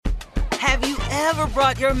Have you ever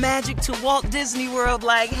brought your magic to Walt Disney World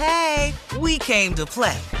like, hey, we came to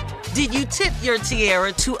play? Did you tip your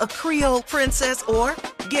tiara to a Creole princess or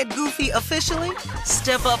get goofy officially?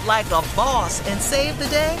 Step up like a boss and save the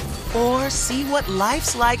day? Or see what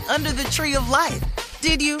life's like under the tree of life?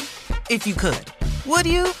 Did you? If you could. Would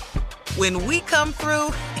you? When we come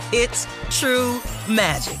through, it's true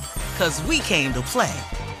magic. 'Cause we came to play.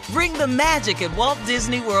 Bring the magic at Walt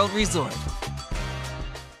Disney World Resort.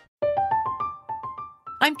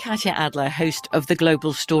 I'm Katya Adler, host of The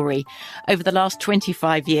Global Story. Over the last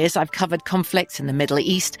 25 years, I've covered conflicts in the Middle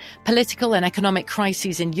East, political and economic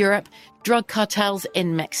crises in Europe, drug cartels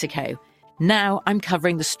in Mexico. Now I'm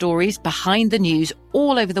covering the stories behind the news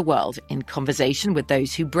all over the world in conversation with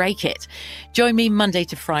those who break it. Join me Monday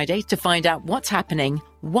to Friday to find out what's happening,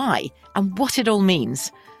 why, and what it all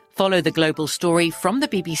means. Follow The Global Story from the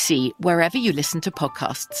BBC wherever you listen to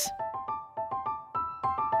podcasts.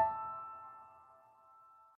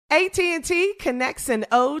 AT&T connects an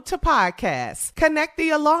ode to podcasts. Connect the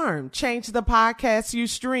alarm. Change the podcast you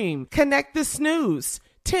stream. Connect the snooze.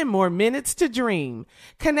 10 more minutes to dream.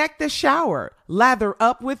 Connect the shower. Lather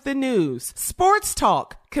up with the news. Sports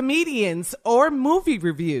talk, comedians, or movie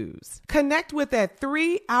reviews. Connect with that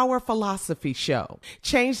 3-hour philosophy show.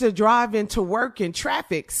 Change the drive into work in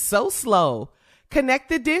traffic so slow. Connect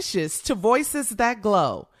the dishes to voices that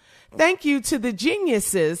glow. Thank you to the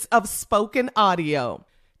geniuses of spoken audio.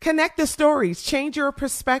 Connect the stories, change your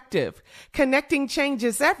perspective. Connecting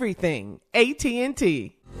changes everything.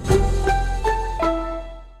 AT&T.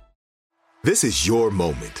 This is your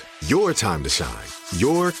moment, your time to shine,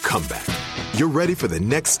 your comeback. You're ready for the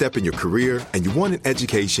next step in your career, and you want an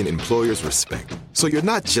education employers respect. So you're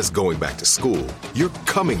not just going back to school, you're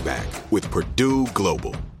coming back with Purdue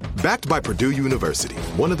Global. Backed by Purdue University,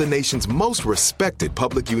 one of the nation's most respected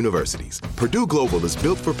public universities, Purdue Global is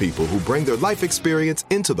built for people who bring their life experience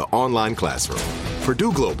into the online classroom.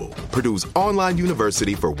 Purdue Global, Purdue's online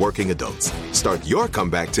university for working adults. Start your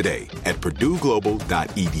comeback today at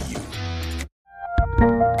purdueglobal.edu.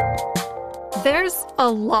 There's a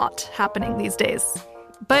lot happening these days,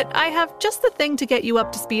 but I have just the thing to get you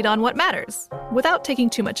up to speed on what matters without taking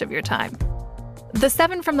too much of your time. The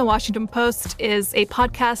 7 from the Washington Post is a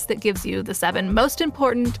podcast that gives you the 7 most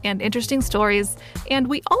important and interesting stories, and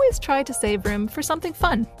we always try to save room for something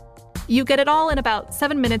fun. You get it all in about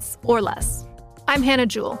 7 minutes or less. I'm Hannah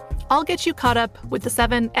Jewell. I'll get you caught up with the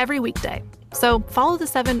 7 every weekday. So follow the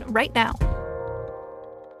 7 right now.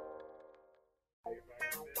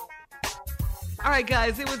 All right,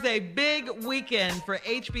 guys, it was a big weekend for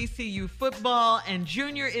HBCU football, and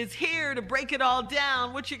Junior is here to break it all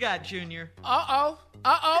down. What you got, Junior?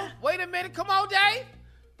 Wait a minute. Come on, Dave.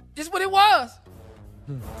 This is what it was.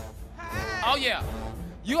 Oh, yeah.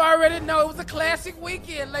 You already know it was a classic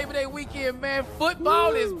weekend, Labor Day weekend, man.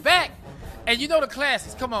 Football is back. And you know the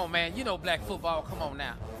classics. Come on, man. You know black football. Come on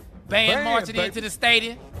now. Band marching into the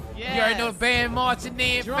stadium. Yes. You already know the band marching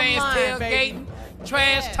in, fans tailgating.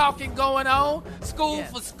 Trash talking going on, school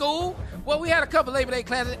for school. Well, we had a couple Labor Day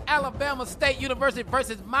classes. Alabama State University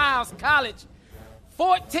versus Miles College.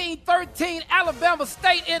 14-13, Alabama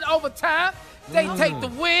State in overtime. They take the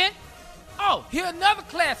win. Oh, here another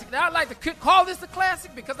classic. Now, I like to call this a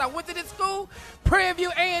classic because I went to this school. Prairie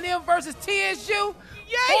View A&M versus TSU.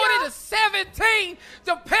 40-17.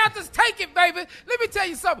 The Panthers take it, baby. Let me tell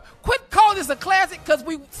you something. Quit calling this a classic because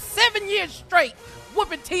we 7 years straight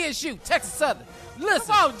whooping TSU, Texas Southern.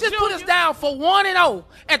 Listen, just put us down for 1-0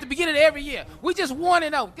 at the beginning of every year. We just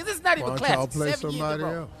 1-0 because it's not even classic. Y'all play 7 years somebody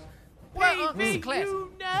ago. else? Well, it's a classic.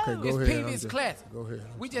 Okay, go it's ahead. PV's classic. Go ahead.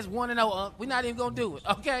 We just 1-0. We're not even going to do it,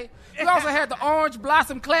 okay? We also had the Orange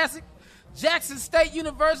Blossom Classic. Jackson State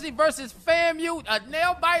University versus FAMU. A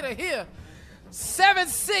nail-biter here.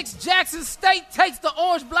 7-6, Jackson State takes the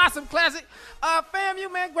Orange Blossom Classic.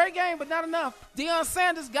 FAMU, man, great game, but not enough. Deion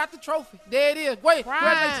Sanders got the trophy. There it is. Great.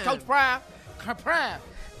 Congratulations, Coach Prime.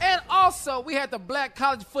 And also, we had the Black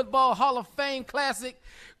College Football Hall of Fame Classic.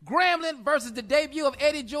 Grambling versus the debut of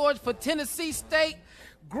Eddie George for Tennessee State.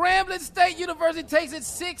 Grambling State University takes it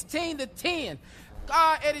 16-10.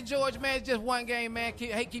 Eddie George, man, it's just one game, man.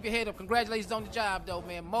 Keep your head up. Congratulations on the job, though,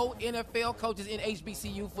 man. More NFL coaches in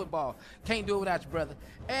HBCU football. Can't do it without you, brother.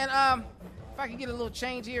 And if I can get a little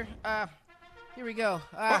change here. Here we go.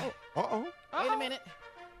 Wait a minute.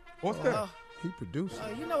 What's that? He produced.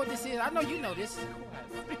 You know what this is. I know you know this.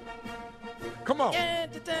 Come on.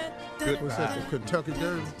 What's that, the Kentucky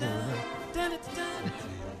Derby?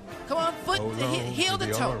 Come on, foot, heel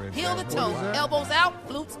the toe. Heel the toe. Elbows out,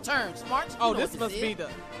 flutes turn. Smart. Oh, this must be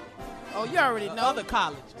the... Oh, you already know. Other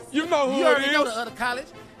colleges. You know who You already know the other college.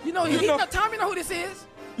 You know, Tommy know who this is.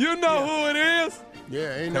 You know who it is?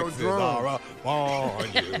 Yeah, ain't Texas no drums. for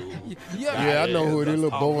you. Yeah, I know who it is.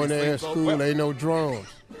 Little boring-ass school. Ain't no drums.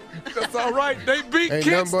 That's all right. They beat Ain't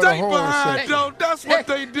Kent nothing but a State horn behind, section. though. That's what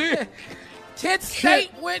they did. Kent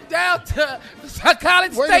State went down to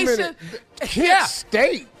College Wait a Station. minute. Kent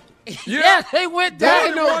State? Yeah, they went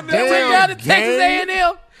down. They went down to Texas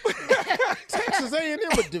A&M. Texas A&M,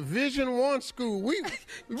 a Division I school. We go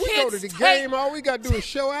to the State. game. All we got to do is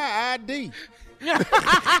show our ID. You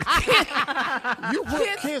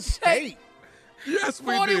put Kent State. Yes,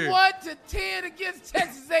 we did. 41-10 against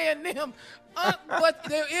Texas A&M. But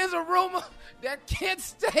there is a rumor that Kent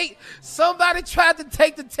State, somebody tried to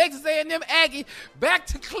take the Texas A&M Aggie back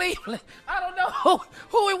to Cleveland. I don't know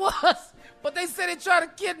who it was, but they said they tried to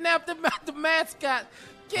kidnap the mascot.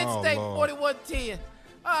 Kent State, Lord. 41-10.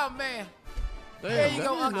 Oh, man. There you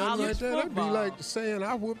go, Uncle. Like that. That'd be like saying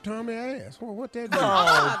I whooped Tommy ass. Well, what that do?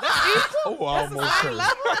 Almost hurt.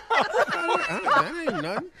 That ain't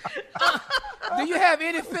nothing. Do you have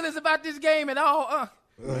any feelings about this game at all?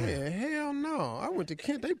 Man, hell no. I went to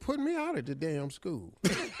Kent. They put me out of the damn school.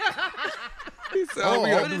 He said all we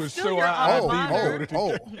got to do is show our ID.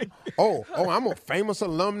 I'm a famous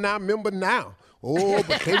alumni member now. Oh,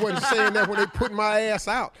 but they wasn't saying that when they put my ass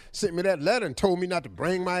out. Sent me that letter and told me not to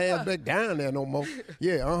bring my ass back down there no more.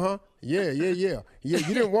 Yeah, Yeah, you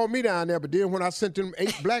didn't want me down there, but then when I sent them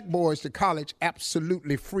 8 black boys to college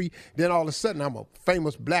absolutely free, then all of a sudden I'm a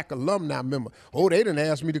famous black alumni member. Oh, they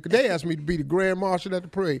asked me to be the grand marshal at the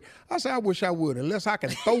parade. I said, I wish I would, unless I can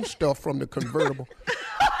throw stuff from the convertible.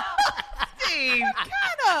 Steve,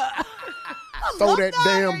 kinda. Throw that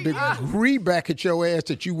damn degree back at your ass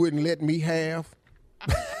that you wouldn't let me have.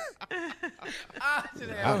 I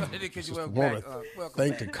just want to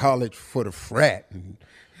thank the college for the frat.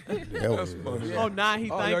 That's funny. Oh, now he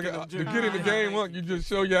thanking him. To get in the game, you just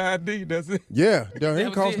show your ID. That's it. Yeah, there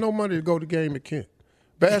ain't cost no money to go to the game at Kent.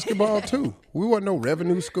 Basketball, too. We wasn't no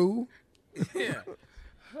revenue school. Yeah.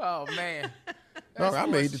 Oh, man. No, I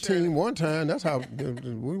made the team one time. That's how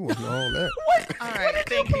we wasn't all that. All right,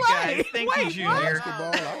 thank you guys. Thank you, Junior.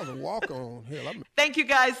 Basketball, I was a walk-on. Hell, Thank you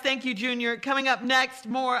guys. Thank you, Junior. Coming up next,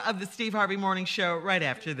 more of the Steve Harvey Morning Show right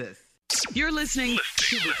after this. You're listening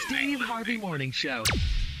to the Steve Harvey Morning Show.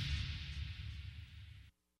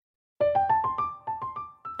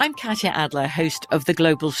 I'm Katya Adler, host of The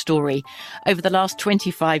Global Story. Over the last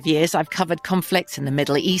 25 years, I've covered conflicts in the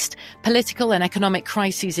Middle East, political and economic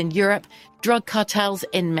crises in Europe, drug cartels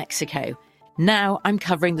in Mexico. Now I'm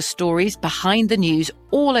covering the stories behind the news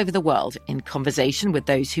all over the world in conversation with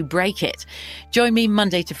those who break it. Join me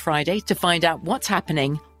Monday to Friday to find out what's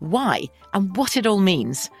happening, why, and what it all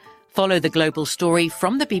means. Follow The Global Story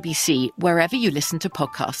from the BBC wherever you listen to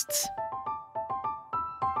podcasts.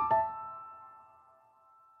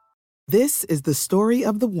 This is the story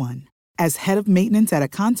of the one. As head of maintenance at a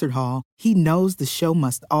concert hall, he knows the show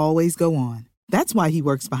must always go on. That's why he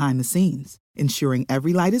works behind the scenes, ensuring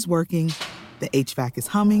every light is working, the HVAC is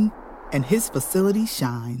humming, and his facility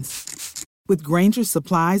shines. With Grainger's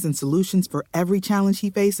supplies and solutions for every challenge he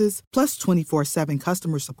faces, plus 24/7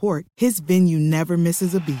 customer support, his venue never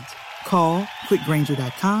misses a beat. Call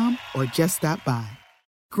quickgrainger.com or just stop by.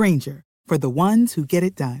 Grainger, for the ones who get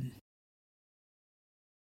it done.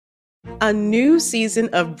 A new season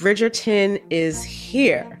of Bridgerton is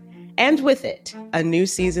here. And with it, a new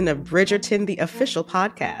season of Bridgerton, the official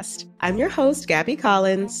podcast. I'm your host, Gabby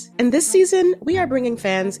Collins, and this season, we are bringing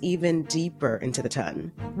fans even deeper into the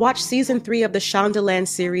ton. Watch season 3 of the Shondaland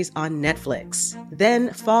series on Netflix.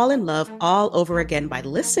 Then fall in love all over again by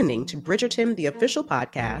listening to Bridgerton, the official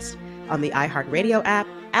podcast, on the iHeartRadio app,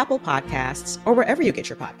 Apple Podcasts, or wherever you get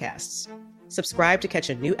your podcasts. Subscribe to catch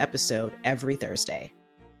a new episode every Thursday.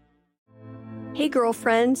 Hey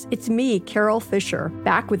girlfriends, it's me, Carol Fisher,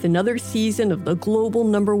 back with another season of the global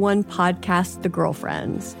 #1 podcast, The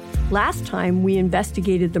Girlfriends. Last time, we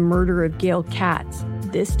investigated the murder of Gail Katz.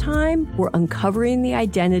 This time, we're uncovering the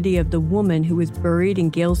identity of the woman who was buried in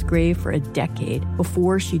Gail's grave for a decade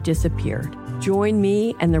before she disappeared. Join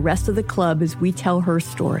me and the rest of the club as we tell her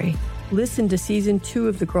story. Listen to Season 2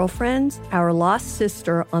 of The Girlfriends, Our Lost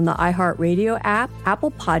Sister on the iHeartRadio app,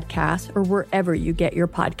 Apple Podcasts, or wherever you get your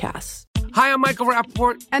podcasts. Hi, I'm Michael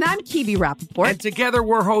Rappaport. And I'm Kibi Rappaport. And together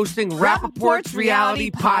we're hosting Rappaport's Reality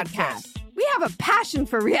Podcast. We have a passion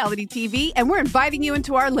for reality TV, and we're inviting you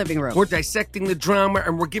into our living room. We're dissecting the drama,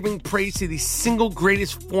 and we're giving praise to the single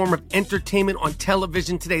greatest form of entertainment on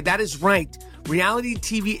television today. That is right. Reality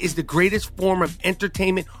TV is the greatest form of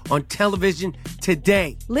entertainment on television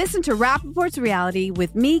today. Listen to Rappaport's Reality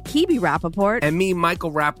with me, Kibi Rappaport. And me,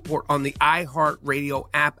 Michael Rappaport, on the iHeartRadio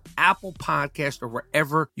app, Apple Podcast, or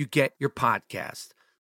wherever you get your podcast.